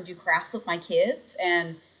sit up and do crafts with my kids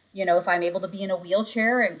and, if I'm able to be in a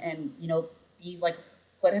wheelchair and be like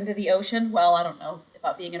put into the ocean. Well, I don't know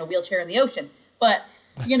about being in a wheelchair in the ocean, but,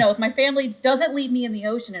 if my family doesn't leave me in the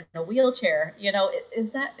ocean in a wheelchair,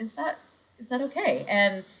 is that okay?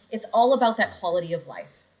 And it's all about that quality of life.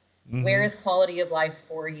 Where is quality of life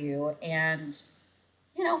for you? And,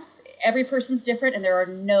 every person's different and there are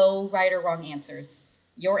no right or wrong answers.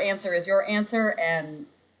 Your answer is your answer and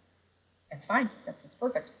it's fine. It's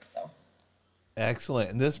perfect. So.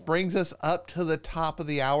 Excellent. And this brings us up to the top of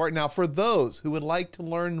the hour. Now, for those who would like to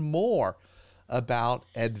learn more about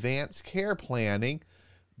advanced care planning,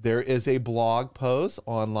 there is a blog post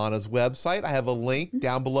on Lana's website. I have a link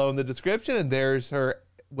down below in the description, and there's her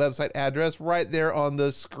website address right there on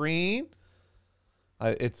the screen.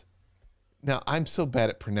 It's Now, I'm so bad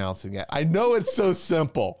at pronouncing it. I know it's so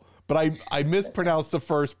simple, but I mispronounced the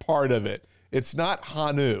first part of it. It's not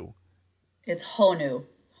Hanu. It's Honu.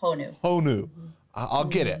 Honu. Honu. I'll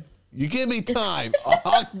get it. You give me time.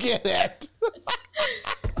 I'll get it.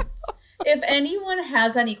 If anyone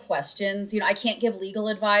has any questions, I can't give legal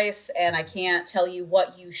advice and I can't tell you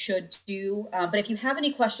what you should do. But if you have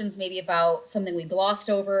any questions, maybe about something we glossed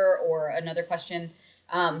over or another question,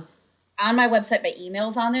 on my website, my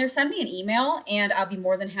email's on there. Send me an email and I'll be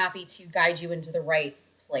more than happy to guide you into the right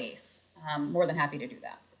place. More than happy to do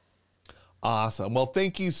that. Awesome. Well,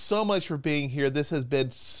 thank you so much for being here. This has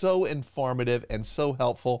been so informative and so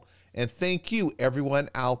helpful. And thank you, everyone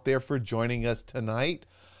out there, for joining us tonight.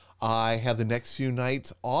 I have the next few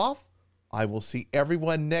nights off. I will see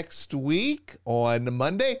everyone next week on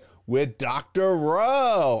Monday with Dr.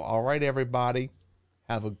 Rowe. All right, everybody.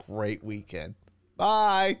 Have a great weekend.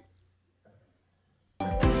 Bye.